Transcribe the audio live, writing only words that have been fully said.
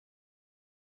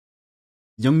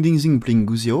Young Dingxin playing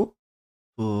Zihao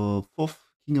for 4th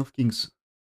King of Kings.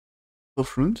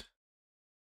 4th round.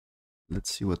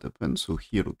 Let's see what happens. So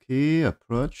here, okay,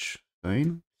 approach,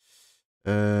 fine.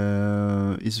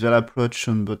 Is there approach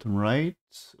on bottom right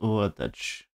or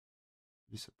attach?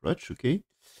 This approach, okay.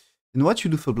 And what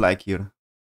you do for black here?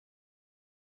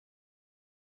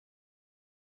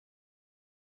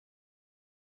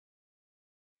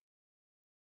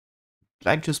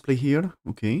 Black just play here,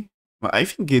 okay. Well, I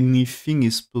think anything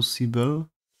is possible.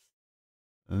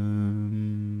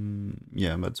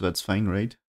 Yeah, but that's fine,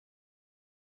 right?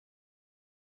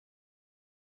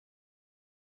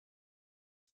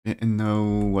 And now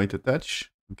white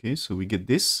attach. Okay, so we get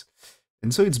this.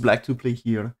 And so it's black to play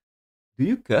here. Do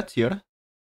you cut here?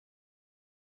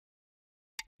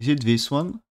 Is it this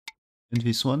one? And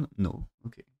this one? No.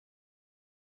 Okay.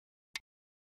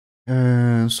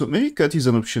 So maybe cut is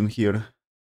an option here.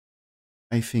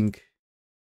 I think.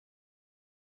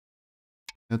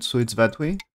 So it's that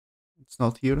way. It's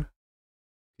not here.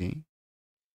 Okay.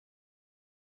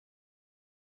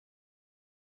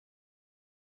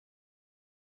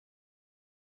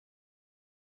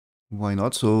 Why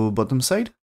not? So bottom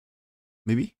side?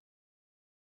 Maybe?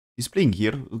 He's playing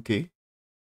here. Okay.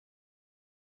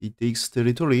 He takes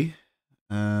territory.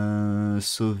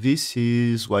 So this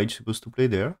is white supposed to play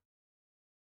there.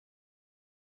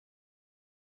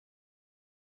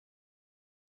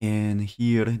 And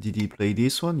here, did he play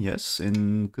this one? Yes.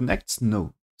 And connects?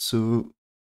 No. So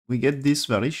we get this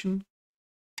variation.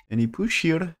 And he push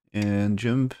here and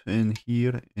jump in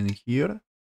here and here.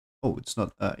 Oh, it's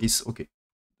not. It's okay.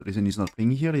 The reason he's not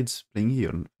playing here, it's playing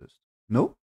here first.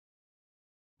 No?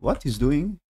 What he's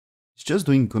doing? He's just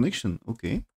doing connection.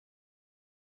 Okay.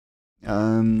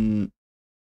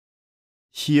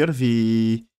 Here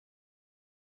the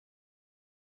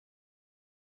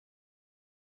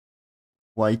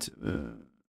white.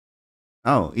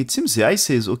 Oh, it seems the eye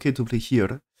says okay to play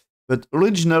here, but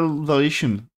original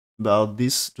variation about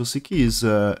this Joseki is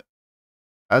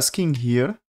asking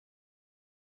here,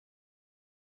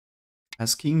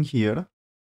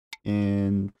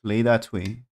 and play that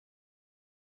way.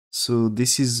 So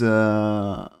this is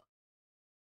PGA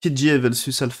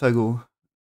versus AlphaGo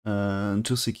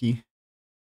Joseki.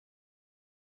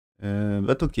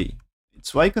 But okay,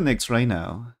 it's Y connects right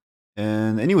now.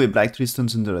 And anyway, black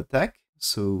Tristan's under attack,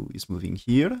 so he's moving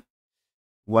here.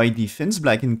 White defense,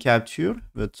 black in capture,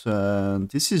 but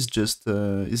this is just,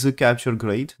 is a capture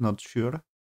great? Not sure.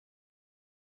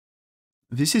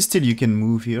 This is still, you can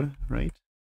move here, right?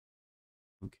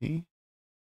 Okay.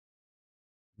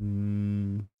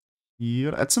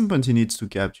 Here, at some point he needs to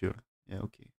capture. Yeah,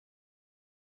 okay.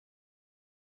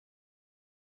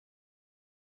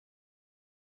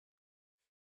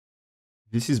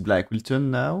 This is black will turn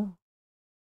now?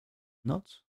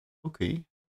 Not? Okay.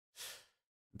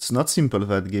 It's not simple,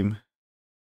 that game.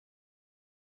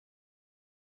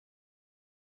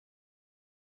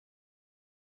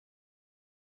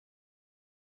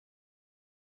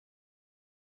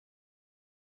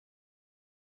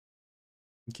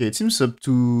 Okay, it seems up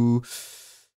to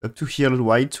here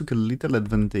white took a little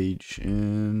advantage,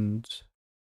 and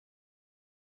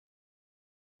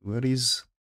where is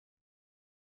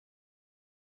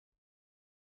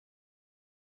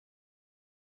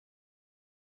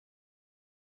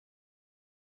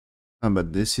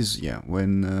but this is, yeah,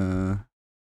 when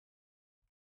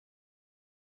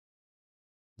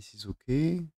this is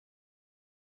okay.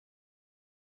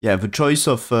 Yeah, the choice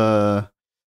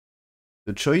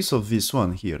of this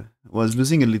one here was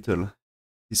losing a little.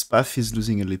 This path is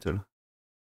losing a little.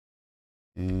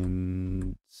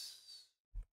 And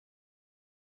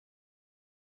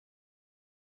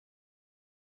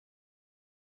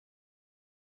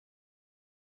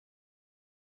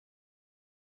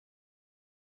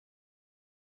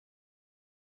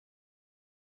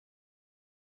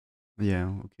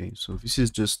yeah, okay. So this is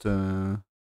just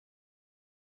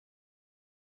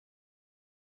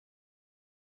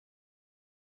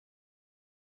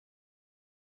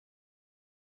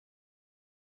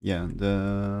yeah,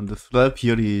 the flop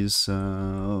here is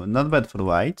not bad for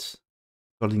white,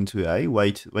 according to AI.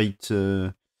 White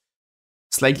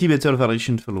slightly better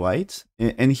variation for white.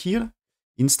 And here,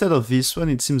 instead of this one,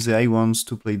 it seems the AI wants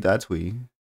to play that way.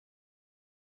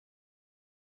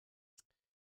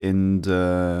 And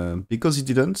because he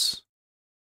didn't,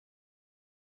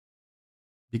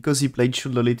 because he played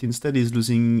shoulder late instead, he's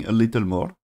losing a little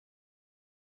more.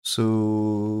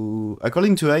 So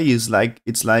according to AI, it's like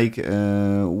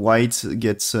white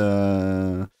gets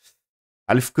half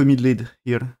commit lead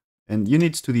here, and you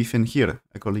need to defend here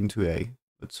according to AI.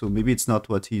 But so maybe it's not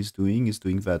what he's doing. He's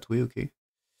doing that way. Okay.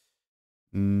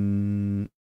 Mm,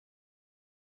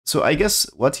 so I guess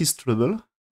what is trouble?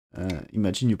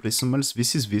 Imagine you play some else.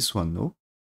 This is this one, no?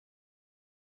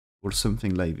 Or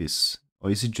something like this.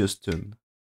 Or is it just turn?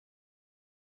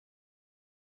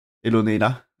 Hello,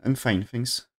 Neila. I'm fine,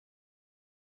 thanks.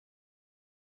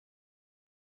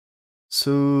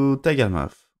 So, Tiger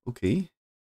Mouth. Okay.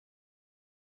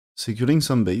 Securing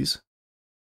some base.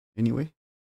 Anyway.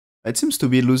 It seems to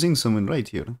be losing someone right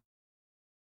here.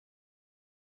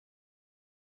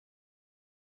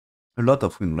 A lot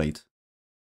of win rate.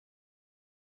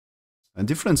 A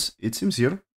difference, it seems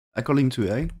here, according to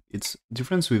AI, its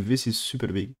difference with this is super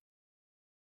big.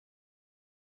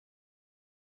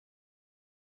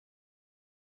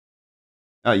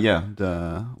 Ah, yeah,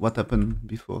 what happened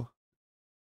before.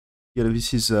 Here,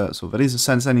 this is, so there is a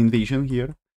Sansan invasion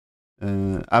here.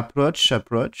 Approach,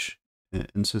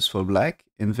 answers for black,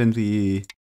 and then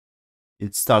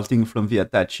it's starting from the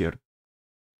attach here.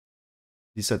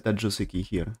 This attach Joseki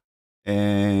here.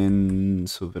 And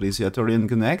so there is the Atorian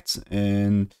connect,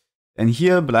 and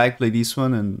here black play this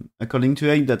one, and according to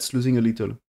AI, that's losing a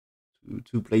little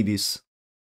to play this.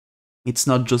 It's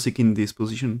not Joseki in this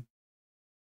position.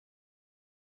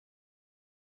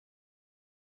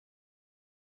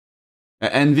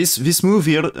 And this move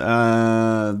here,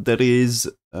 there is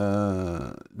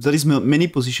many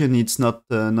position. It's not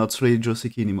really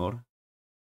Joseki anymore,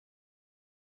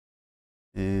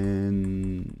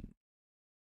 and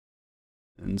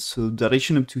so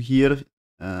direction up to here,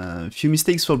 few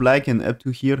mistakes for black, and up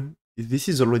to here. This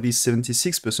is already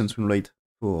 76% win rate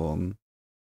for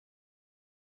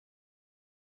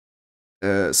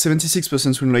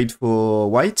 76% win rate for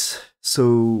white.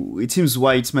 So it seems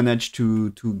white managed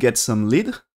to get some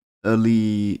lead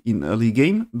early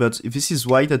game, but this is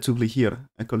white had to play here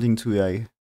according to AI.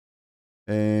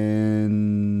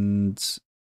 And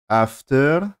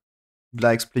after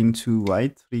black's playing to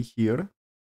white 3 here,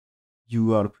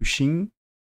 you are pushing.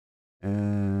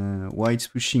 White's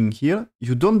pushing here.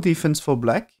 You don't defense for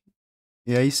black.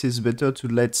 AI says better to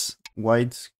let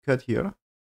white cut here,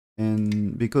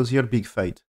 and because here big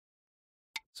fight.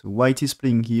 So white is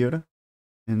playing here,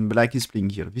 and black is playing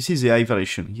here. This is AI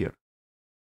variation here.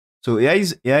 So AI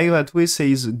that way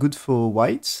says good for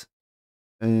white.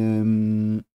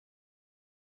 And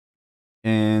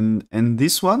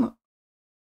this one.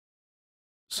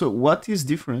 So what is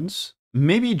difference?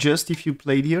 Maybe just if you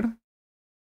played here.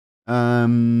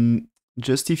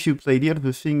 Just if you played here,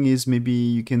 the thing is maybe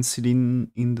you can sit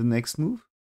in the next move.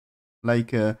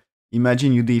 Like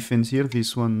imagine you defense here,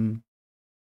 this one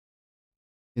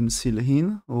can seal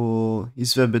in, or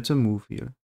is there a better move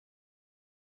here?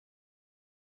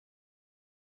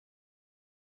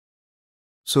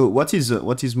 So what is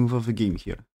move of the game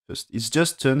here? First, it's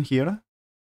just turn here,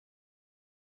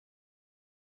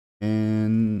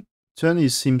 and turn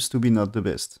seems to be not the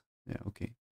best. Yeah,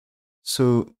 okay.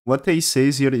 So what they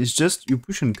says here is just you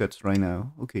push and cut right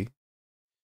now. Okay.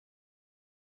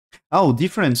 Oh,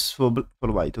 difference for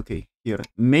white. Okay, here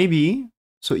maybe.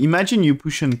 So imagine you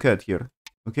push and cut here.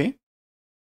 Okay.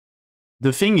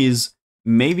 The thing is,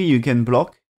 maybe you can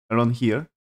block around here,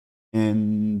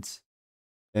 and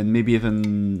maybe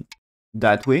even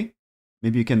that way.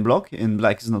 Maybe you can block, and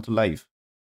black is not alive.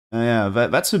 Yeah,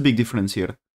 that's a big difference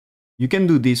here. You can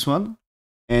do this one,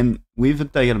 and with the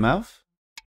tiger mouth,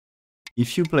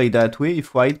 if you play that way,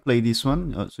 if white play this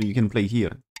one, so you can play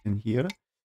here and here.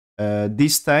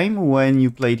 This time when you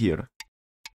played here.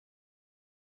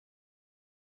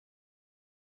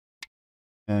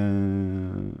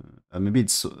 Maybe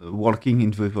it's working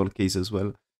in the other case as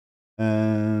well.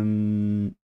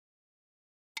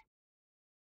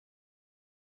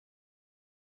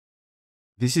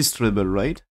 This is treble,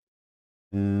 right?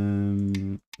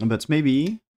 But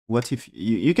maybe what if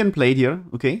you can play it here,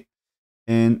 okay?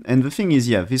 And the thing is,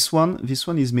 yeah, this one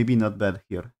is maybe not bad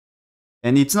here,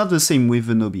 and it's not the same with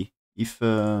the Nobi. If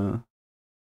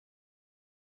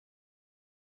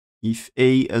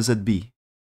A is at B,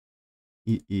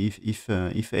 if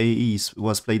A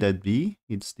was played at B,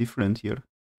 it's different here.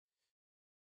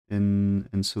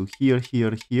 And so here.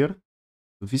 So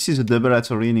this is a double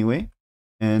atory anyway,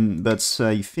 but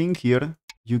I think here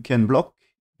you can block,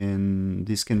 and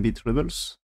this can be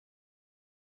trebles.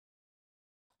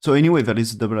 So anyway, there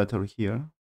is a double atory here.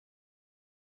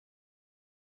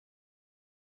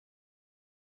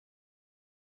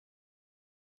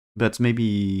 But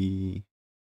maybe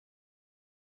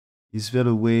is there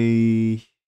a way?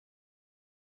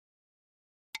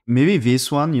 Maybe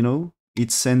this one,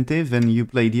 it's Sente, then you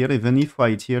played here. Even if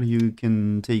white here, you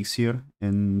can take here,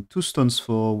 and 2 stones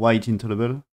for white in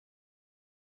treble.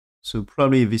 So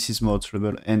probably this is more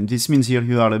treble, and this means here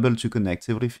you are able to connect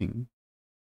everything.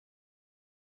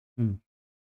 Hmm.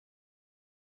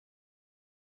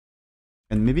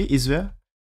 And maybe is there,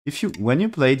 if you when you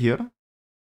played here,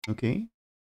 okay.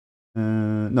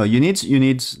 No, you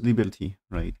need liberty,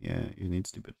 right? Yeah, you need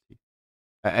liberty.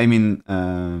 I mean,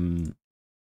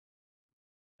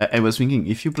 I was thinking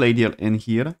if you played here and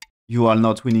here, you are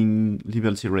not winning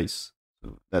liberty race,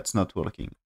 so that's not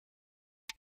working.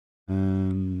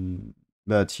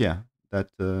 But yeah, that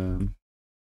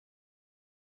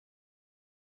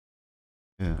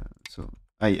yeah. So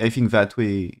I think that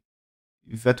way,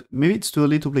 that maybe it's too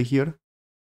early to play here.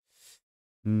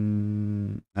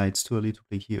 It's too early to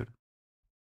play here.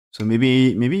 So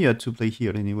maybe you had to play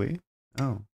here anyway.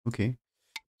 Oh, okay.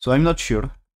 So I'm not sure.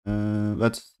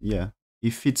 But yeah,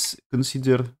 if it's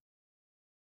considered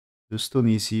the stone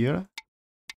is here,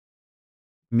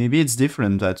 maybe it's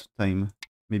different that time.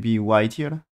 Maybe white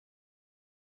here.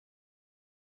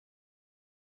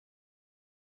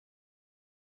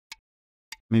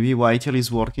 Maybe white here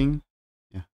is working.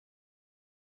 Yeah.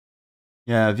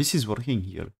 Yeah, this is working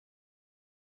here.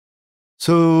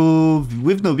 So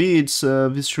with no B, it's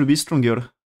this should be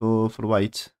stronger for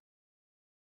white.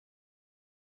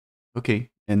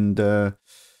 Okay, and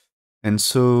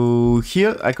so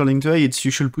here, according to A, it's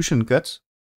usual push and cut,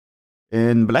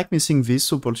 and black missing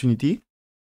this opportunity.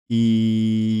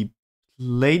 He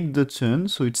played the turn,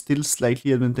 so it's still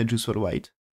slightly advantageous for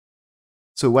white.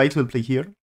 So white will play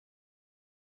here.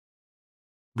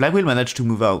 Black will manage to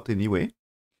move out anyway.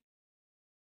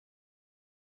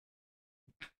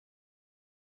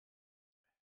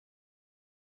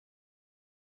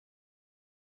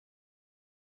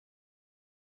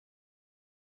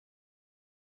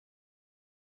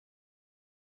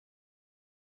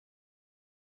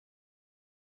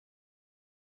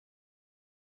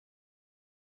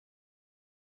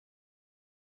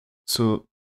 So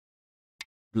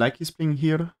black is playing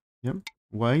here. Yeah.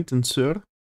 White and third.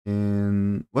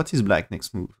 And what is black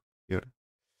next move here?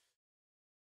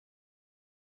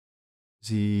 Is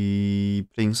he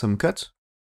playing some cut?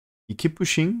 He keep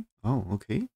pushing. Oh,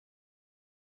 okay.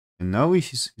 And now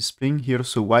he's playing here.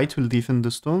 So white will defend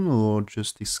the stone or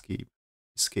just escape?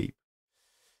 Escape.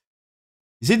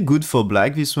 Is it good for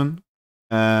black, this one?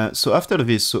 So after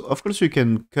this, so of course you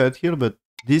can cut here, but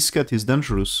this cut is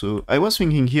dangerous. So I was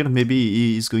thinking here maybe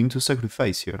he is going to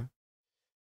sacrifice here.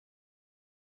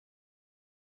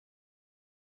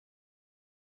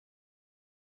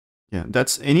 Yeah,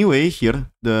 that's anyway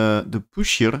here. The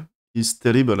push here is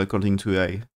terrible according to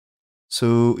AI.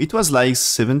 So it was like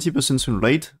 70% win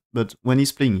rate, but when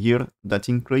he's playing here, that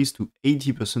increased to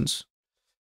 80%.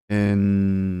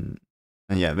 And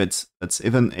yeah, that's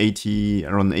even 80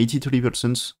 around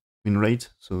 83% win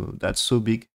rate. So that's so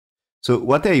big. So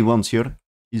what I want here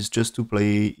is just to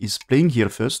play is playing here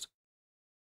first.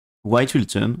 White will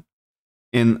turn,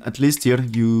 and at least here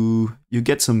you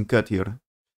get some cut here,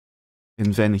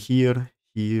 and then here.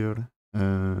 This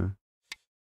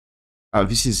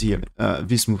is here.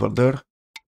 This move order.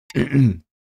 And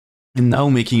now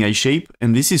making eye shape,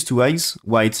 and this is two eyes.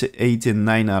 White 8 and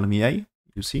 9 are mi.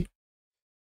 You see,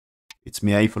 it's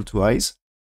mi for two eyes.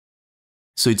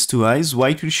 So it's two eyes.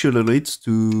 White will shoulder it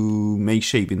to make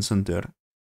shape in center.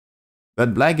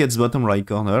 But black gets bottom right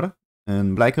corner,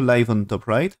 and black alive on top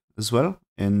right as well.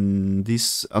 And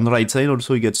this on the right side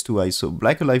also he gets two eyes. So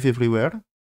black alive everywhere.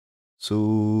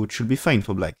 So it should be fine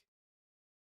for black.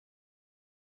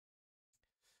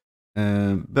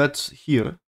 But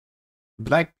here,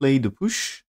 black played the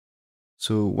push.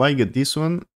 So why get this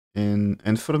one?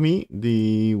 And for me,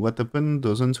 the what happened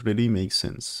doesn't really make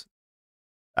sense.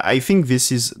 I think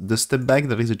this is the step back.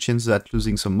 There is a chance that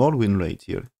losing some more win rate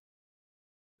here.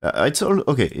 It's all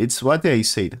okay. It's what I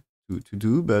said to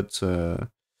do, but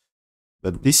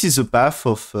this is a path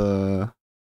of.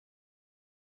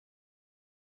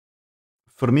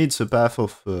 For me, it's a path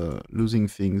of losing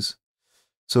things.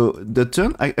 So the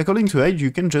turn, according to Age,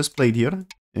 you can just play it here,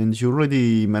 and you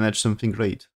already manage something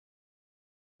great.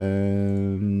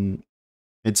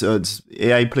 It's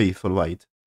AI play for white.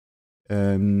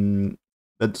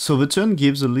 But so the turn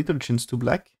gives a little chance to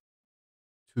black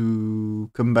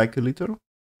to come back a little.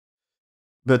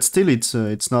 But still,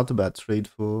 it's not a bad trade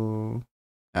for.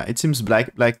 It seems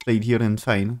black played here and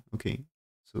fine. Okay,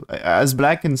 so as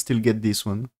black can still get this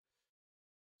one.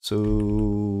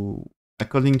 So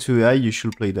according to AI, you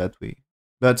should play that way.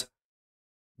 But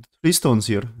 3 stones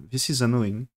here. This is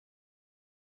annoying.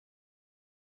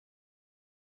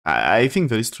 I think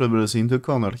there is troubles in the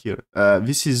corner here.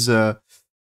 This is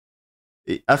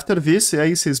after this,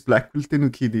 AI says black will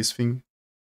tenuki this thing.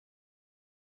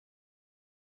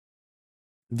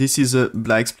 This is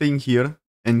black's playing here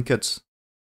and cuts.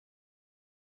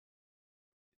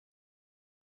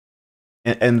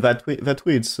 And that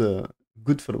way it's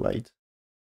good for white.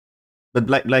 But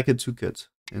black had to cut,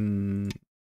 and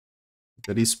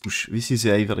that is push. This is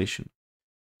the I variation.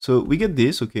 So we get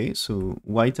this, okay. So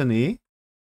white and A,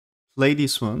 play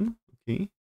this one, okay.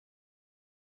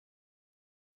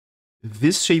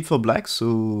 This shape for black,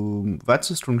 so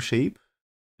that's a strong shape.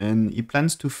 And he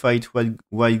plans to fight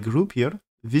white group here.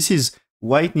 This is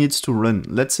white needs to run.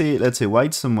 Let's say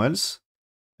white somewhere else.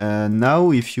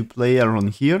 Now if you play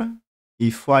around here,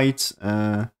 if white,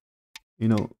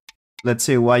 let's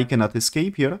say white cannot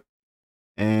escape here,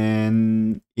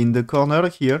 and in the corner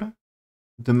here,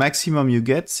 the maximum you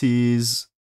get is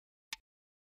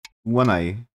one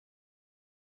eye.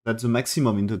 That's the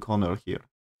maximum in the corner here.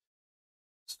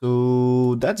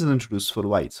 So that's dangerous for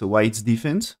white. So white's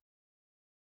defense.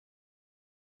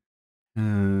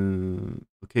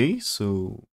 Okay,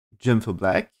 so jump for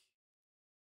black.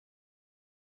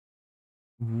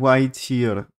 White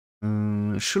here.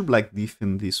 Should black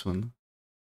defend this one?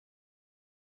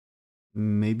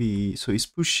 Maybe. So he's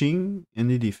pushing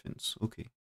and he defends.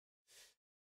 Okay.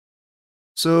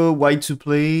 So white to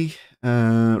play.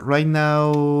 Right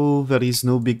now, there is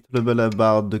no big trouble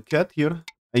about the cut here.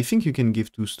 I think you can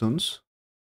give 2 stones.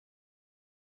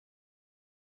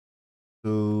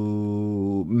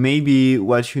 So maybe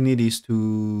what you need is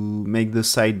to make the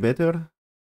side better.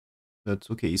 But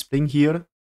okay, he's playing here.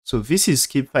 So this is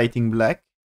keep fighting black.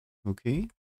 Okay.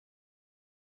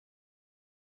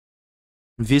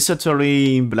 This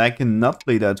actually black cannot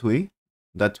play that way.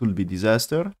 That will be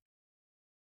disaster.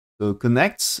 So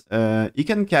connects. He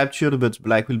can capture, but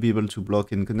black will be able to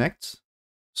block and connect.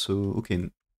 So okay.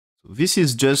 So this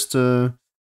is just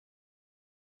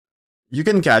you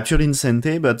can capture in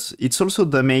Sente, but it's also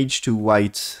damage to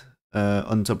white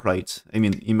on top right. I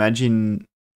mean, imagine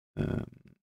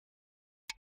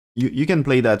you can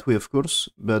play that way, of course,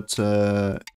 but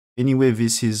anyway,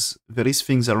 there is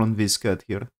things around this cut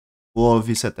here or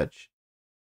this attach.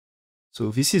 So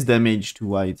this is damage to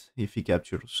white if he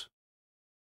captures.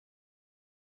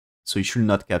 So he should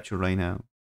not capture right now.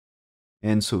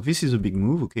 And so this is a big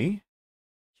move, okay?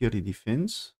 Here he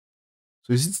defends.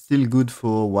 So is it still good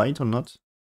for white or not?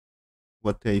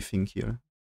 What do I think here?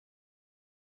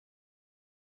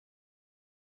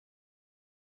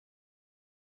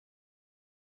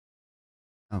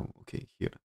 Oh, okay,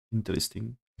 here.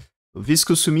 Interesting. So this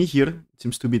Kusumi here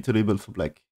seems to be terrible for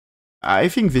black. I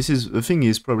think the thing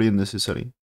is probably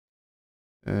unnecessary.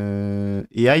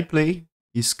 AI play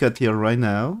is cut here right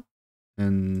now.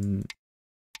 And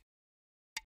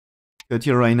cut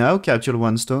here right now, capture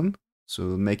 1 stone. So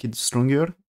make it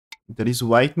stronger. There is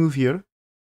white move here.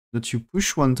 That you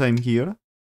push 1 time here.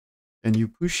 And you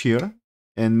push here.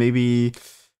 And maybe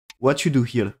what you do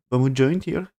here? Bamboo joint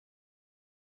here.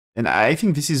 And I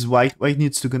think this is white. White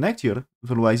needs to connect here.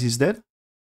 Otherwise he's dead.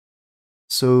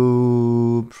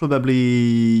 So probably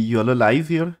you're alive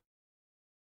here.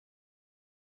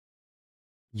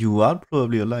 You are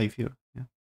probably alive here. Yeah.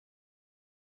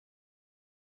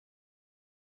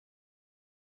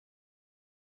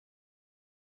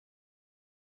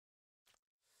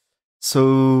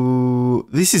 So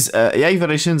this is AI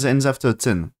variations ends after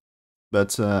 10.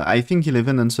 But I think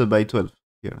 11 answered by 12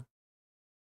 here.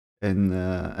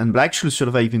 And black should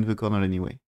survive in the corner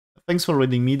anyway. Thanks for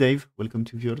reading me, Dave. Welcome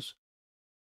to viewers.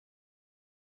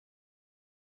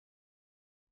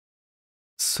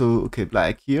 So, okay,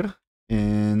 black here.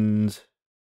 And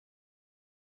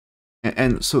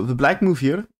so the black move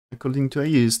here, according to AI,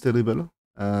 is terrible.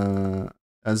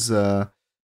 As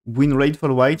win rate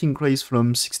for white increased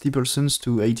from 60%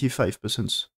 to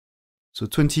 85%. So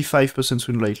 25%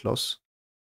 win rate loss.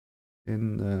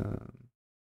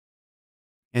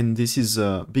 And this is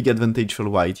a big advantage for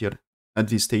white here at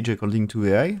this stage according to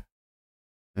AI.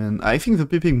 And I think the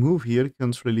pipping move here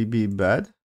can't really be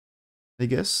bad, I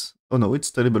guess. Oh no,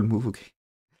 it's terrible move, okay.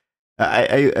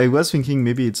 I was thinking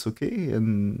maybe it's okay,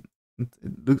 and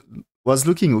it was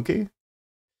looking okay.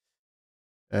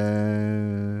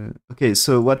 Okay,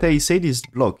 so what I said is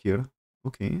block here.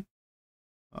 Okay.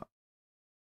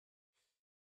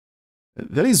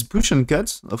 There is push and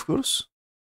cut, of course.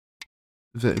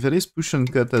 There is push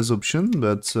and cut as option,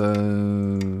 but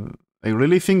I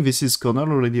really think this is corner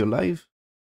already alive.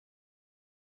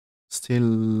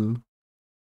 Still,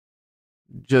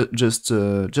 just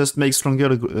make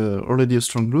stronger already a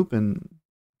strong group, and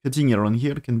cutting around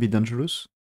here can be dangerous.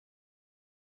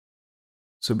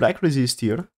 So black resist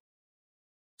here.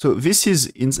 So this is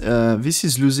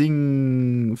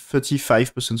losing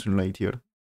 35% win rate here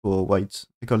for white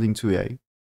according to AI.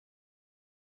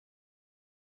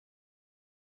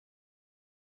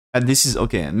 And this is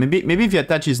okay. Maybe the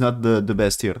attach is not the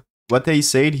best here. what I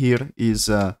said here is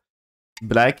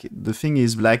black. The thing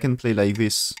is, black can play like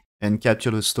this and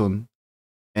capture the stone,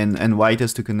 and white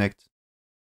has to connect.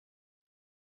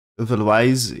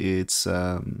 Otherwise, it's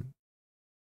the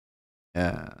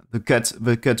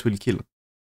cut will kill.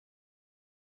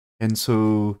 And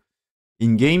so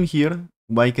in game here,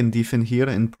 white can defend here,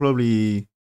 and probably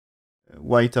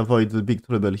white avoid the big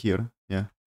trouble here. Yeah,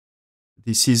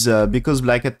 this is because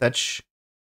black attach.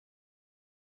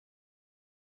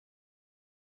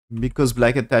 Because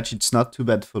black attach, it's not too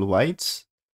bad for white.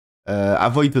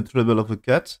 Avoid the trouble of a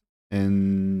cut,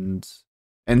 and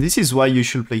this is why you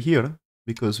should play here,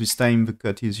 because this time the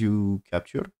cut is you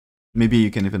capture. Maybe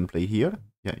you can even play here.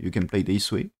 Yeah, you can play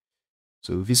this way.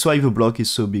 So this why the block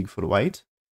is so big for white.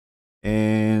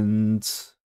 And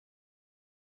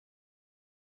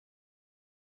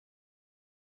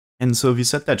so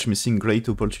this attach missing great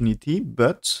opportunity,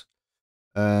 but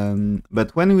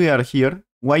when we are here,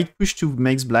 white push to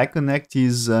makes black connect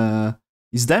is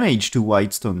damage to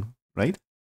white stone, right?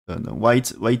 No,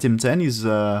 white M10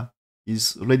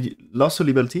 is already lost a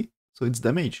liberty, so it's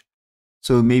damage.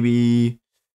 So maybe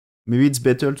it's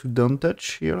better to don't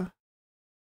touch here.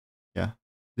 Yeah,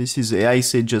 this is AI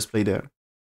said just play there.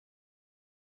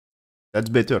 That's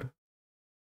better.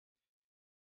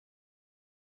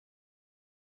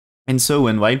 And so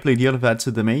when white played here, that's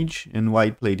a damage, and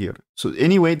white played here. So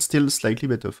anyway, it's still slightly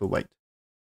better for white.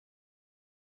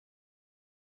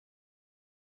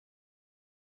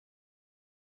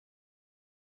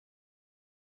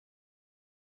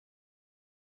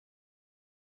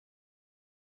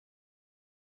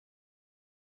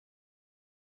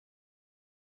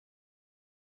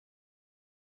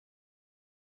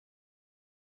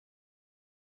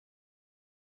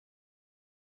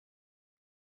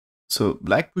 So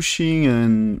black pushing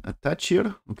and attach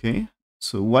here. Okay.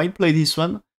 So white play this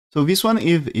one. So this one,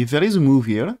 if there is a move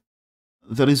here,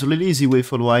 there is a really easy way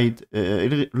for white.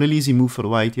 Really easy move for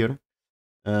white here.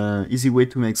 Easy way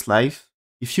to make life.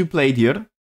 If you played here,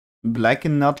 black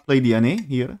cannot play the NA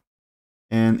here.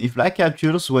 And if black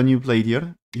captures when you played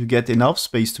here, you get enough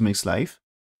space to make life.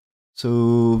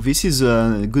 So this is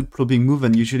a good probing move,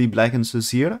 and usually black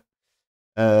answers here.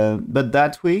 But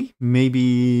that way,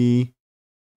 maybe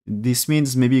this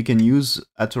means maybe you can use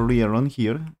Atari around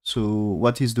here. So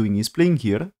what he's doing is playing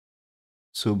here.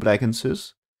 So black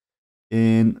answers.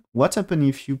 And what happened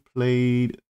if you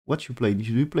played... What you played? Did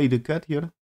you play the cut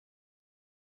here?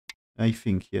 I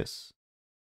think, yes.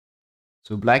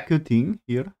 So black cutting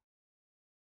here.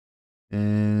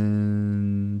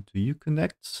 And do you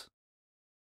connect?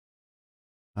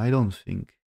 I don't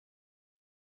think.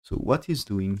 So what he's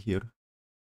doing here?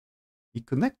 He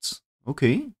connects.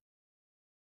 Okay.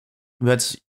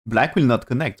 But black will not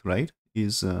connect, right?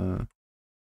 He's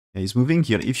moving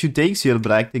here. If you take here,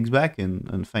 black takes back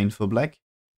and fine for black.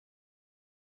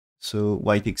 So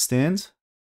white extends.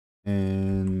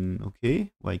 And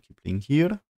okay, white keep playing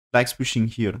here. Black's pushing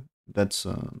here. That's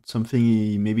something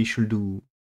he maybe should do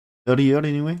earlier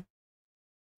anyway.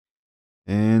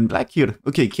 And black here.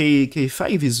 Okay,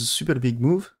 K5 is a super big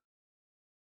move.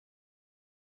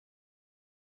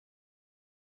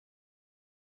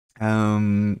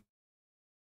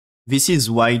 This is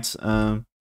white.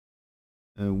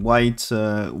 White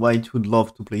would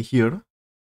love to play here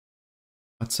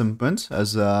at some point,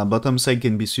 as bottom side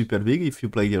can be super big if you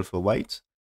play here for white.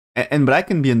 And black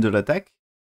can be under attack.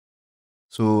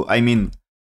 So, I mean,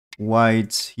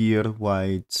 white here,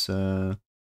 white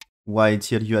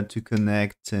here, you had to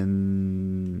connect,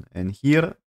 and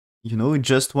here, you know,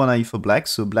 just one eye for black,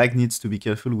 so black needs to be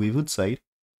careful with wood side.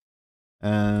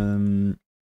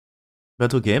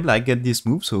 But okay, black get this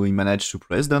move, so we managed to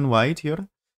press down white here.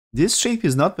 This shape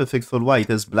is not perfect for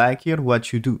white, as black here,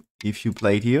 what you do if you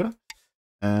played here.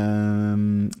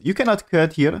 You cannot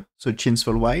cut here, so chance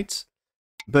for white.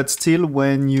 But still,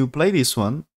 when you play this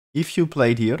one, if you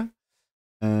played here,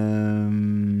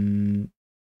 you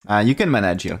can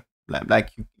manage here.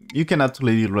 Black, you cannot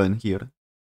really run here.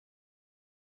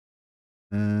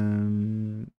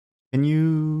 Can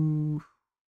you...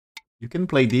 You can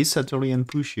play this Atari and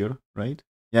push here, right?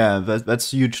 Yeah, that's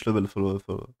huge level for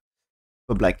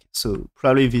black. So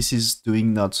probably this is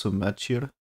doing not so much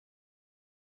here.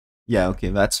 Yeah, okay,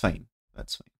 that's fine.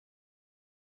 That's fine.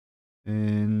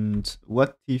 And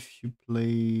what if you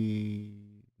play...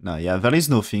 No, yeah, there is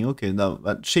nothing. Okay, no,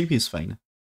 that shape is fine.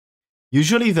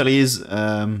 Usually there is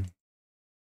the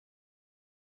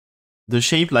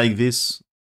shape like this.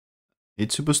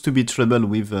 It's supposed to be trouble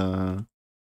with...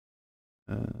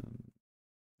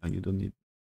 Oh, you don't need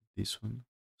this one.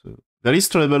 So there is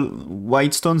trouble.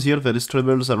 White stones here, there is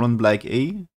troubles around black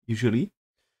A, usually.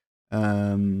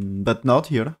 But not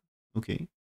here. Okay.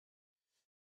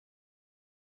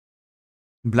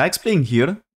 Black's playing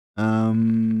here.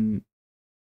 Um,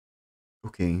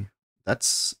 okay,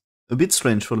 that's a bit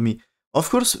strange for me. Of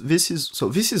course, this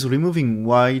is removing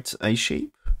white eye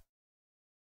shape,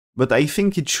 but I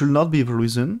think it should not be the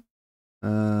reason.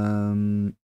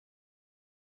 Um,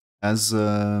 as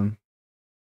oh,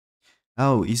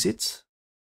 is it?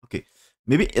 Okay,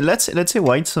 maybe let's say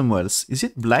white somewhere else. Is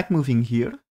it black moving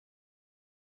here?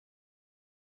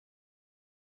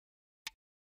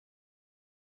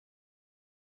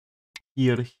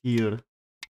 Here, here,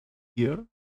 here.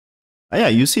 Ah, yeah,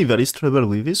 you see, there is trouble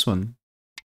with this one.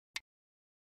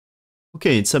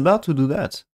 Okay, it's about to do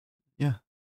that. Yeah,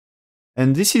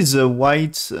 and this is a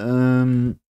white.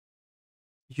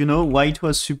 You know, white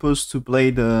was supposed to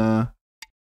play the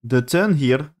turn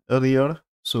here earlier,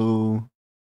 so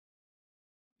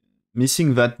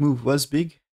missing that move was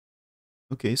big.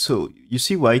 Okay, so you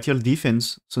see white here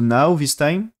defense. So now this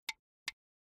time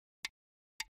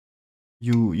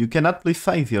you cannot play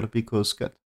 5 here because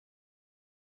cut.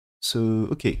 So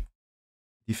okay,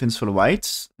 defense for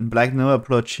white and black now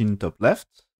approach in top left.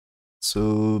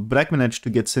 So black managed to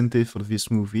get sente for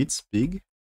this move. It's big,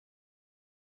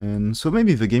 and so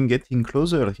maybe the game getting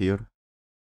closer here.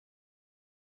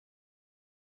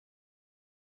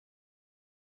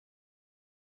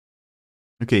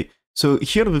 Okay, so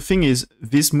here the thing is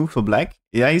this move for black.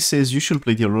 AI says you should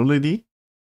play here already,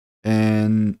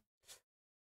 and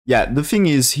yeah, the thing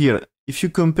is here, if you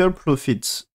compare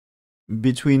profits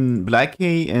between black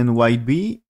A and white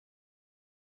B,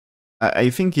 I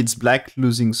think it's black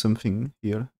losing something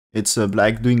here. It's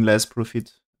black doing less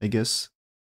profit, I guess.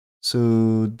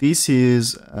 So this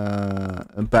is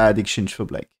a bad exchange for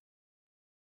black.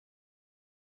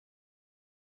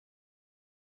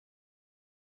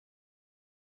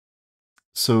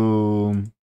 So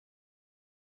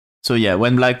yeah,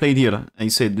 when black played here, I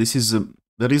said this is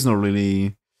there is no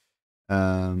really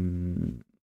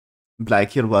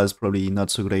black here was probably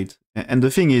not so great. And the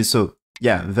thing is, so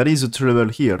yeah, there is a trouble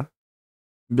here.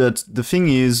 But the thing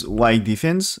is, white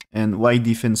defense and white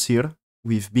defense here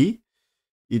with B,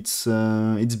 it's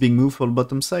being moved for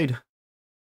bottom side.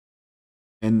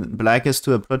 And black has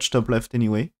to approach top left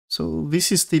anyway. So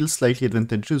this is still slightly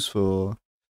advantageous for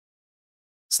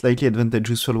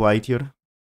white here.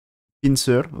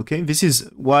 Pincer, okay. This is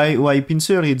why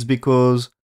pincer, it's because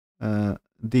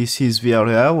this is the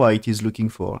area white is looking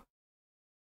for.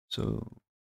 So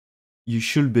you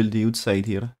should build the outside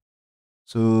here.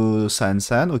 So San,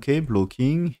 okay,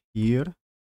 blocking here.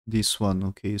 This one,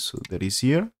 okay, so there is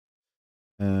here.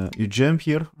 You jump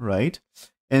here, right?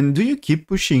 And do you keep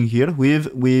pushing here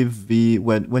with the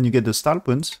when you get the star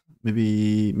points?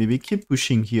 Maybe keep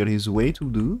pushing here is a way to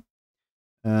do.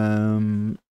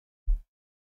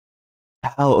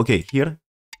 Oh, okay, here,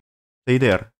 stay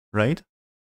there, right?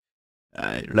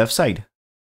 Left side,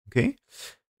 okay.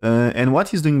 And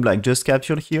what is doing black? Just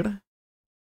capture here.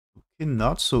 Okay,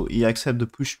 not so he accept the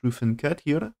push through and cut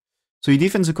here. So he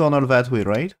defends the corner that way,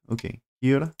 right? Okay,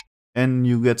 here, and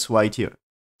you get white here.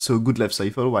 So good left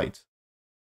side for white.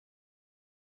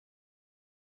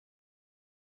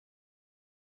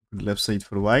 Good left side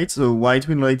for white. So white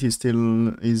win rate is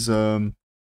still is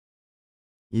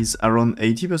around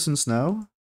 80% now.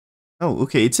 Oh,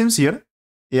 okay. It seems here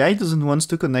AI doesn't want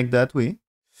to connect that way.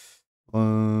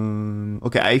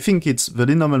 Okay, I think it's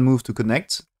very normal move to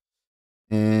connect.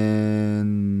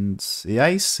 And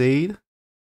AI said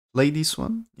play this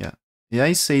one. Yeah,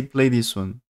 AI said play this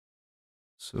one.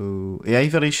 So AI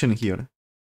variation here.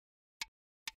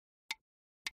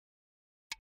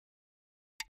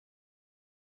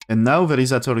 And now there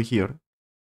is a Tori here.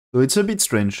 So it's a bit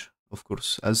strange, of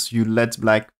course, as you let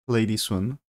black play this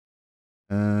one.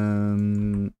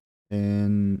 And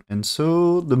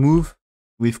so the move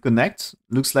with connect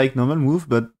looks like normal move,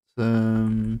 but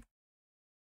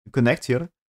connect here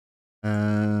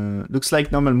looks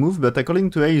like normal move, but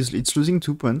according to A, it's losing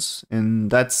 2 points,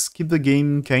 and that's keep the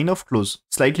game kind of close.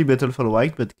 Slightly better for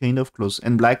white, but kind of close.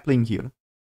 And black playing here.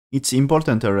 It's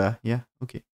important area, yeah,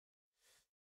 okay.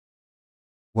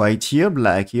 White here,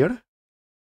 black here.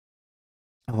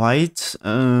 White,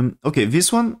 okay,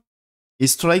 this one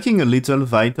is striking a little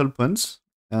vital punch.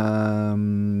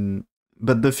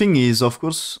 But the thing is, of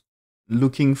course,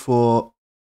 looking for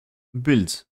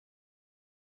builds.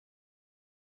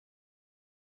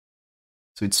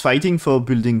 So it's fighting for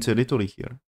building territory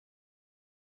here.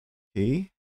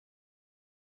 Okay.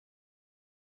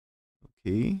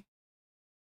 Okay.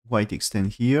 White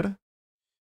extend here.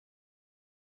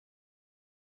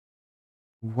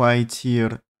 White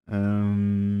here.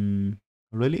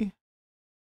 Really?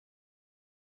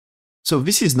 So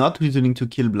this is not returning to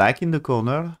kill black in the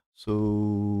corner.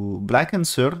 So black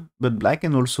answer, but black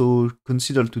can also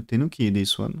consider to tenuki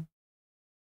this one.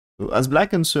 So as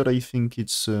black answer, I think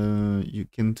it's you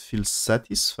can feel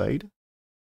satisfied.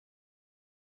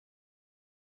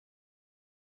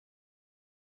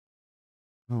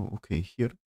 Oh, okay,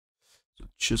 here. So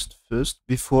just first,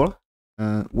 before,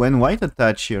 when white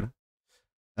attach here,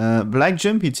 black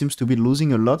jump, it seems to be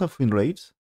losing a lot of win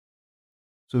rate.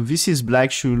 So this is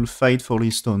black should fight for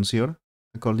his stones here,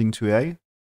 according to AI.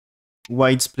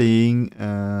 White's playing,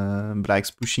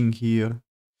 black's pushing here.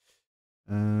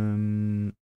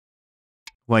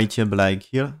 White here, black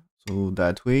here. So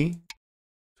that way,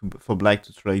 for black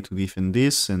to try to defend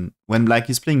this. And when black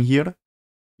is playing here,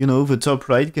 you know, the top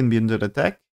right can be under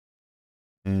attack.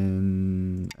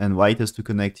 And white has to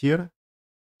connect here.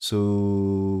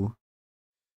 So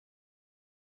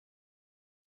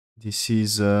this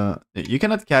is you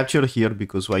cannot capture here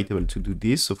because white able to do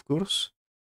this, of course.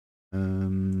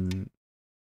 But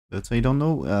I don't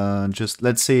know. Just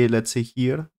let's say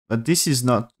here. But this is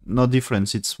not no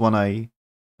difference. It's one eye.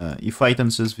 If white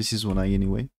answers, this is one eye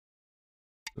anyway.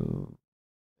 So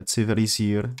let's say there is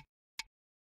here.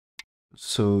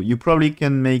 So you probably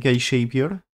can make a shape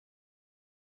here.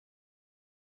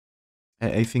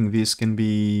 I think this can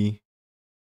be.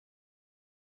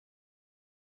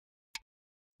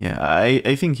 Yeah,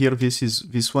 I think here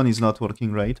this one is not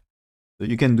working right. So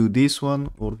you can do this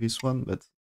one or this one, but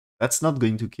that's not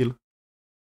going to kill.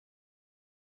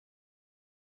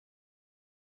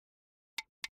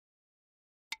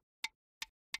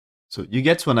 So you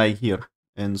get one eye here,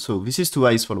 and so this is two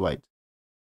eyes for white.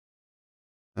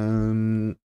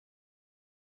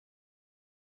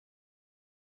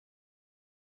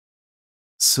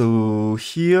 So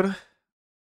here,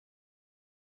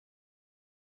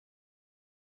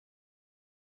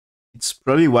 it's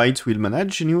probably white will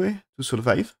manage anyway to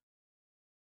survive.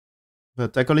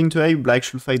 But according to AI, black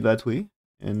should fight that way,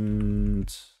 and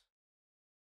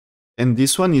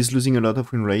this one is losing a lot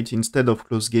of win rate. Instead of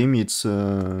close game, it's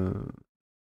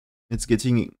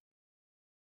getting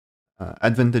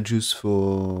advantages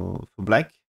for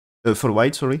black, for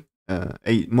white. Sorry,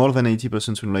 more than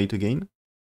 80% win rate again,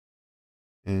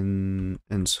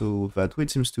 and so that way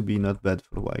it seems to be not bad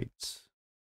for white.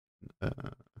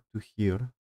 To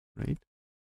here, right?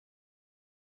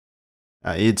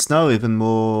 It's now even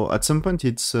more. At some point,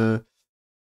 it's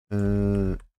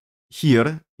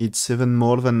here. It's even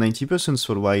more than 90%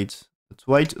 for white. But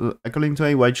white, according to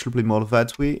I, white should play more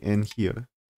that way and here.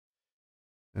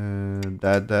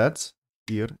 That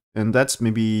here, and that's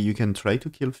maybe you can try to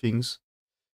kill things.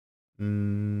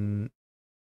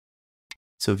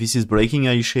 So this is breaking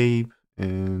eye shape,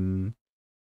 and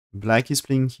black is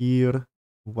playing here.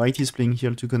 White is playing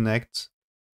here to connect.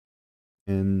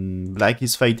 And black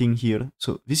is fighting here.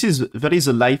 So this is there is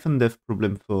a life and death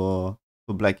problem for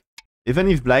black. Even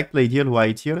if black played here,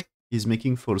 white here is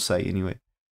making foresight anyway.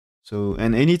 So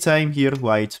and anytime here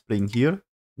white playing here,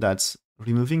 that's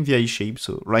removing the eye shape.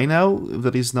 So right now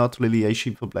there is not really eye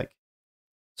shape for black.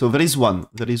 So there is one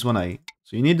eye.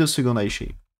 So you need the second eye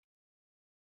shape.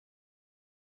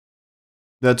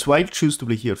 That's white choose to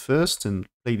play here first and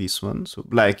play this one. So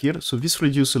black here. So this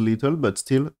reduces a little, but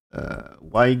still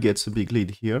white gets a big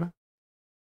lead here.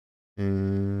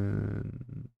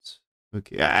 And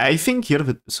okay, I think here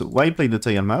that so white played the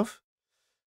tiger mouth,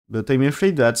 but I'm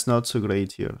afraid that's not so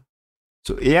great here.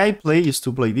 So AI play is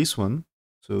to play this one.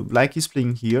 So black is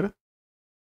playing here,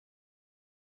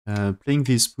 playing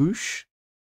this push,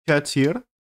 cut here,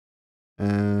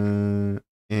 and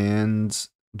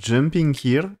jumping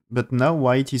here. But now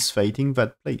white is fighting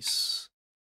that place.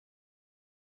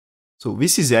 So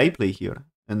this is AI play here.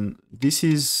 And this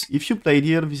is, if you played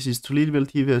here, this is 2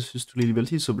 liberty versus 2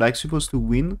 liberty. So black's supposed to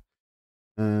win.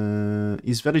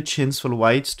 Is very chance for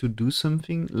white to do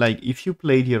something. Like if you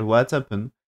played here, what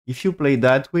happened? If you play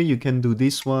that way, you can do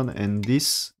this one, and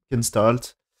this can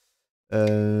start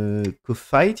to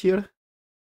fight here.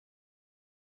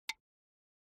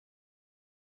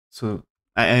 So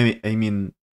I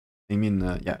mean,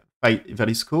 yeah, fight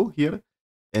very score here.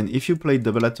 And if you play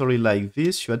double Atari like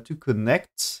this, you had to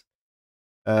connect.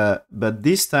 But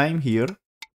this time here,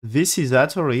 this is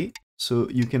Atari, so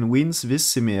you can win this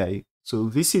semi. So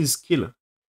this is killer,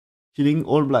 killing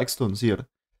all black stones here.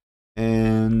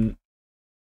 And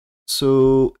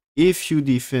so if you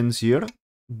defend here,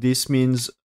 this means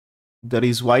there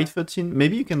is white 13.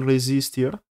 Maybe you can resist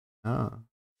here. Ah.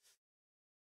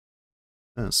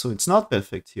 So it's not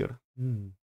perfect here.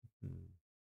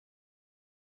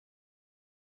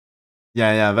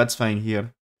 Yeah, that's fine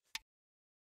here.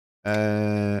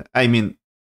 I mean,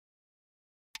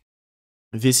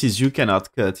 This is you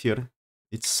cannot cut here.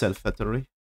 It's self-battery.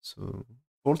 So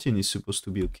 14 is supposed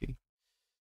to be okay.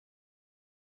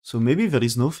 So maybe there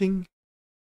is nothing.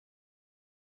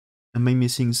 Am I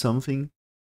missing something?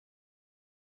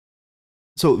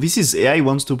 So this is AI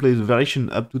wants to play the variation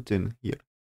up to 10 here.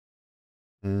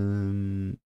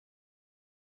 Um,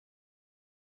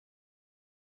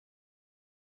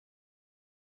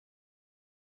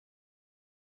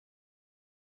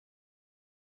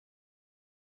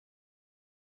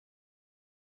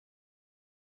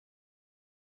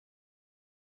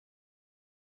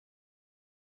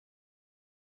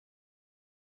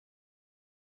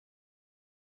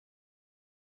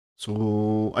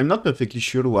 so I'm not perfectly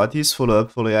sure what is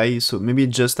follow-up for AI, so maybe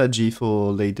just a G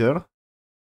for later.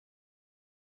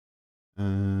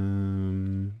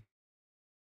 Um,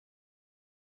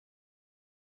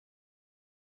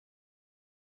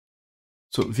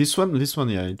 so this one,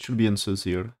 yeah, it should be answers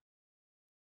here.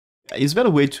 Is there a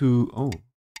way to... Oh,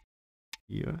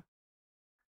 here.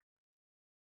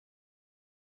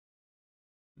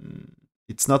 Mm,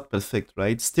 it's not perfect,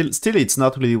 right? Still, it's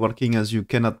not really working as you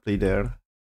cannot play there.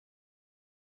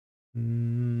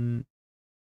 Mm,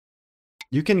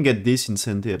 you can get this in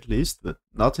Sente at least, but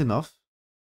not enough.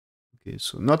 Okay,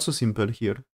 so not so simple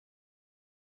here.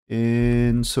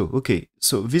 And so, okay,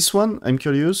 so this one, I'm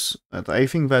curious, but I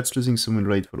think that's losing some win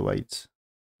rate for white.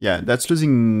 Yeah, that's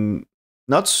losing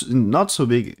not so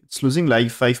big. It's losing like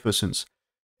 5%.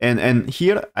 And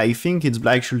here, I think it's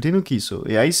black should tenuki. So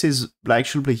AI says black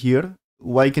should play here.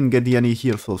 White can get the any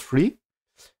here for free.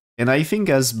 And I think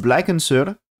as black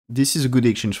answer, this is a good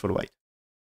exchange for white.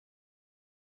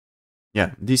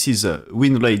 Yeah, this is a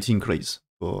win rate increase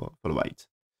for white.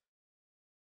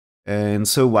 And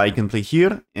so white can play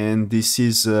here, and this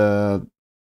is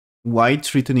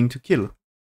white returning to kill.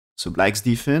 So black's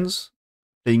defense,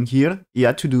 playing here, he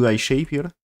had to do a shape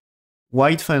here.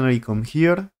 White finally come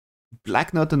here,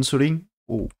 black not answering.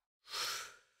 Oh.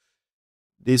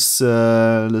 This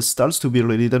starts to be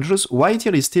really dangerous. White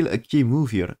here is still a key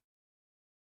move here.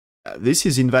 This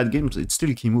is in that game, it's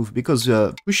still a key move because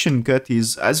push and cut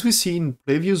is, as we see in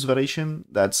previous variation,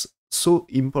 that's so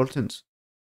important.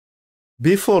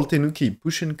 Before Tenuki,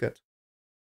 push and cut.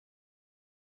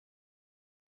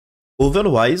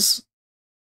 Otherwise,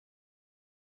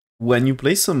 when you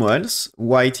play somewhere else,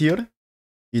 white here,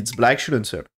 it's black should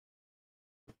answer.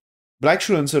 Black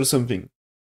should answer something.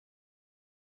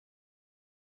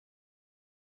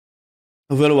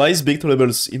 Otherwise, big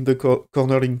troubles in the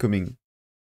corner incoming.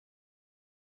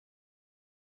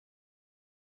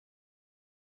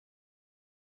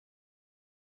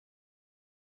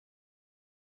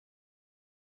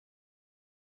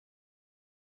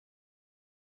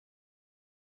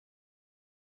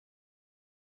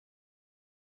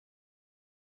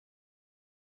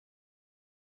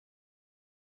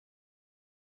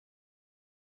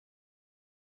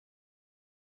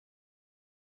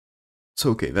 So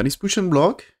okay, that is push and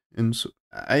block, and so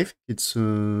I think it's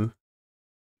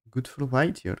good for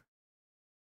white here.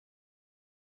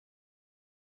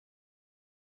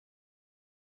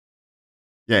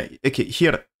 Yeah, okay,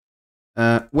 here.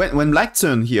 When black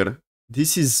turn here,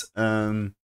 this is yeah,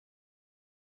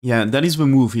 that is the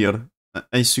move here.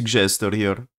 I suggest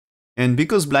here. And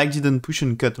because black didn't push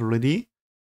and cut already,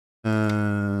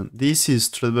 this is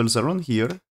troubles around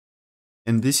here.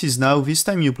 And this is now, this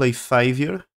time you play 5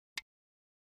 here.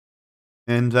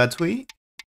 And that way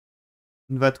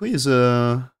is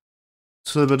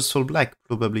troubles for black,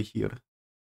 probably here.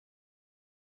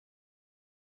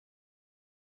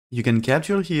 You can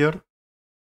capture here.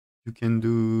 You can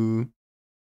do...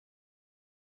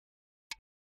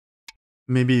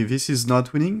 Maybe this is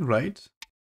not winning, right?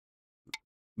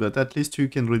 But at least you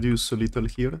can reduce a little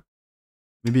here.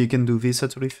 Maybe you can do this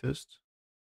at first.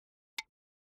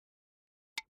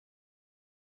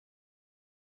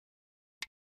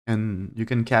 And you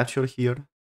can capture here.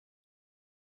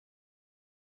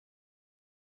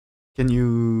 Can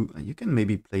you... You can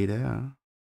maybe play there.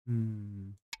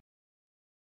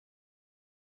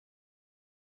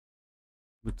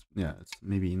 But yeah, it's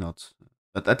maybe not.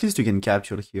 But at least you can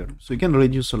capture here. So you can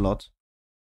reduce a lot.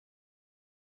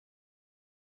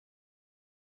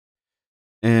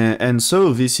 And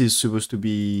so this is supposed to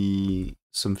be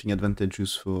something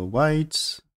advantageous for white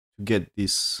to get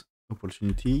this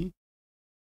opportunity.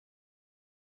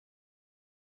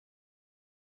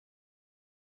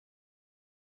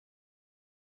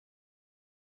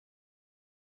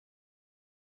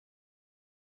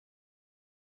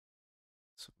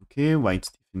 So, okay, white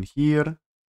stiffen here.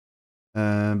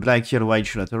 Black here, white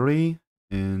flattery.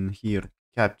 And here,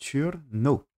 capture.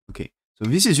 No. Okay. So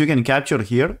this is you can capture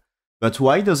here. But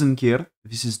white doesn't care.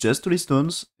 This is just 3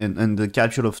 stones and the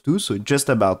capture of 2, so just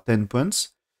about 10 points.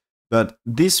 But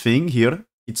this thing here,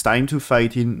 it's time to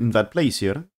fight in that place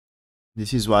here.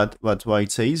 This is what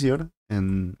white says here.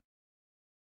 And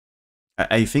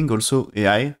I think also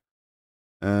AI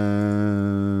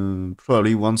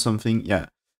probably wants something. Yeah,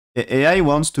 AI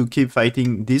wants to keep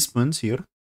fighting these points here.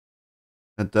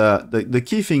 But the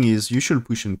key thing is you should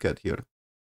push and cut here.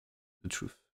 The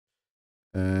truth.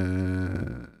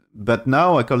 But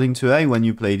now, according to AI, when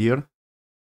you played here,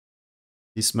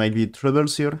 this might be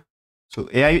troubles here. So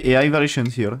AI variation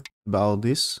here about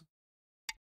this.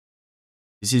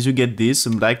 This is you get this,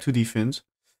 and black to defend.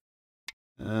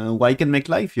 White can make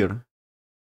life here.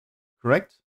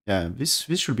 Correct? Yeah, this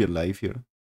should be alive here.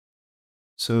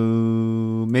 So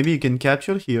maybe you can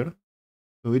capture here.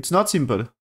 So it's not simple,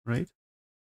 right?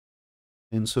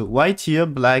 And so white here,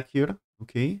 black here.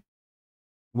 Okay.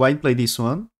 White play this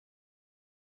one.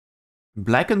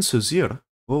 Black and here.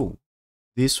 Oh,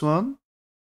 this one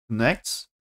connects.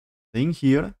 Playing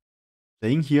here,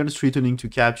 it's returning to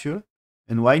capture,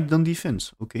 and white don't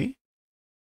defense. Okay.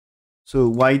 So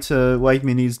white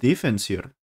needs defense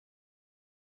here,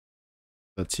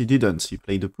 but he didn't. He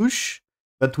played a push,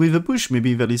 but with a push,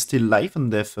 maybe there is still life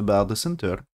and death about the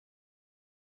center.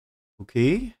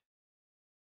 Okay.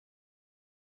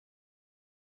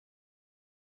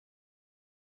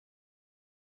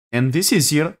 And this is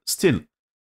here still.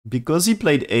 Because he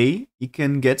played A, he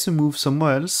can get a move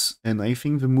somewhere else, and I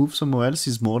think the move somewhere else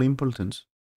is more important.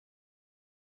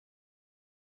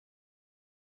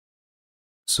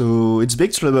 So it's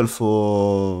big trouble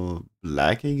for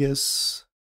black, I guess.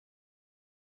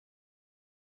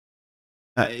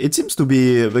 It seems to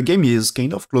be the game is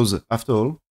kind of close after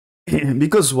all,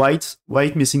 because white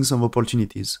missing some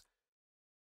opportunities.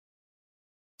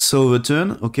 So the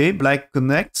turn, okay, black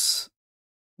connects,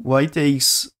 white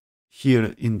takes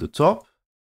here in the top,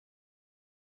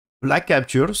 black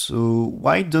captures, so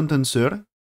white don't answer,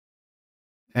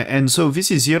 and so this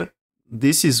is here.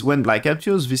 This is when black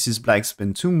captures. This is black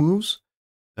spend 2 moves.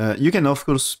 You can of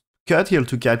course cut here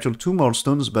to capture 2 more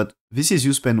stones, but this is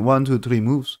you spend 1, 2, 3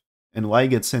 moves, and white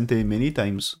gets sent many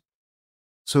times.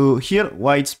 So here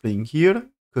white's playing here,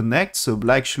 connect, so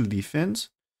black should defend.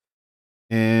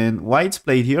 And white's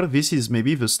played here. This is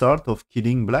maybe the start of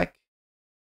killing black.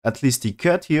 At least he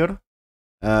cut here.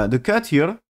 The cut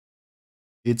here,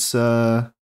 it's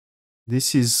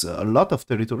this is a lot of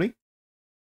territory.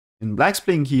 And black's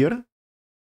playing here.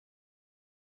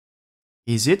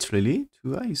 Is it really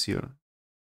 2 eyes here?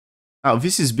 Oh,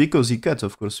 this is because he cut,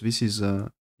 of course. This is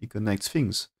he connects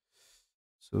things.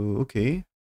 So okay.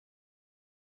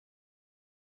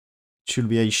 It should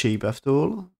be a shape after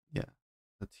all. Yeah.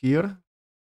 But here,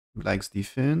 black's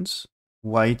defense.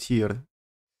 White here.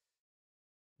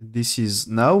 This is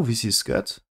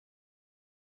cut.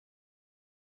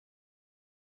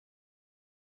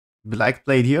 Black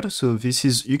played here, so this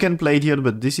is you can play it here,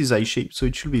 but this is I shape, so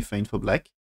it should be fine for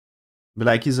black.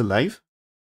 Black is alive.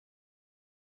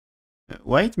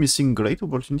 White missing great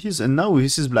opportunities, and now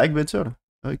this is black better.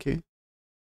 Okay.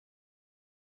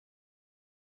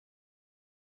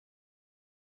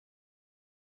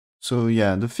 So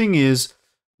yeah, the thing is,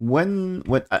 when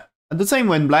at the time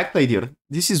when black played here,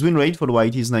 this is win rate for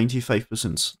white is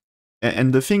 95%.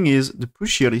 And the thing is, the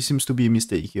push here it seems to be a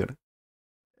mistake here.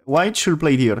 White should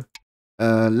play here.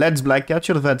 Let's black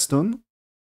capture that stone.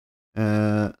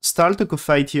 Start a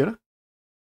fight here.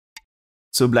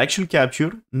 So black should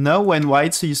capture. Now when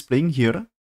white is playing here,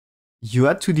 you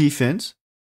add to defense.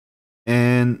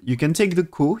 And you can take the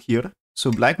ko here.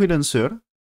 So black will answer.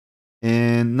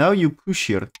 And now you push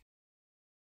here.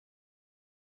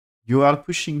 You are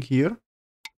pushing here.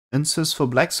 Answers for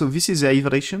black. So this is the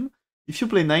iteration. If you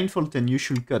play 9 for 10, you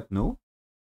should cut, no?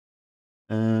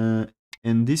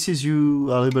 And this is you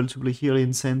are able to play here in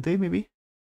Sente, maybe?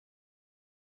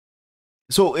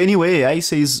 So anyway, I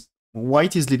says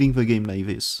white is leading the game like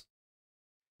this.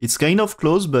 It's kind of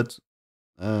close, but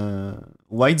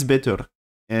white's better.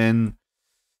 And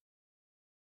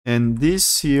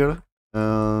this here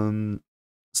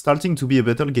starting to be a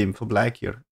better game for black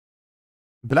here.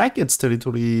 Black gets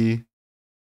territory.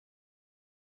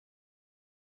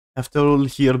 After all,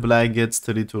 here black gets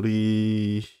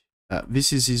territory.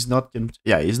 This is he's not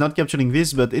he's not capturing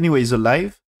this, but anyway, he's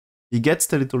alive. He gets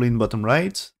territory in bottom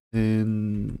right,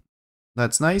 and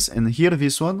that's nice. And here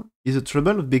this one is a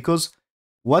trouble because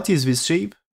what is this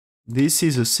shape? This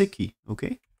is a Seki,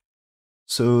 okay?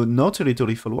 So no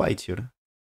territory for white here.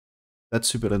 That's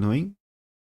super annoying.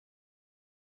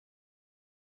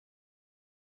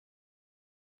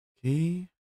 Okay.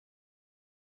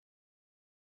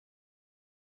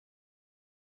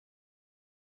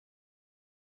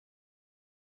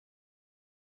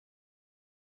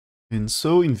 And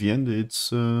so in the end, it's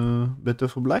better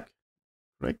for black,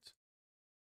 correct?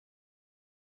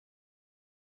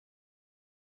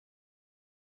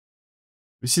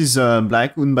 This is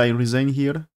black won by resign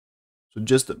here. So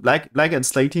just black had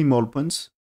slightly more points.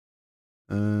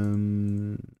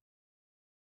 Um,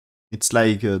 it's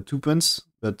like 2 points,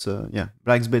 but yeah,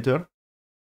 black's better.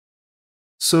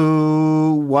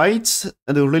 So white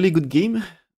had a really good game,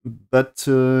 but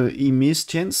he missed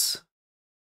chance.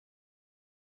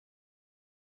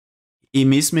 He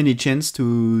missed many chance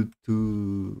to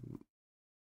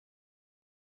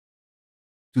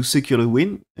secure a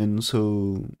win, and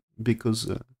so because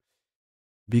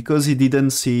because he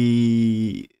didn't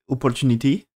see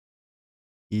opportunity,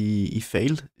 he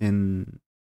failed, and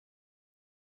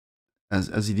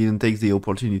as he didn't take the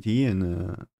opportunity,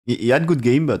 and he had good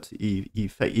game, but he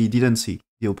didn't see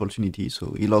the opportunity,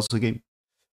 so he lost the game.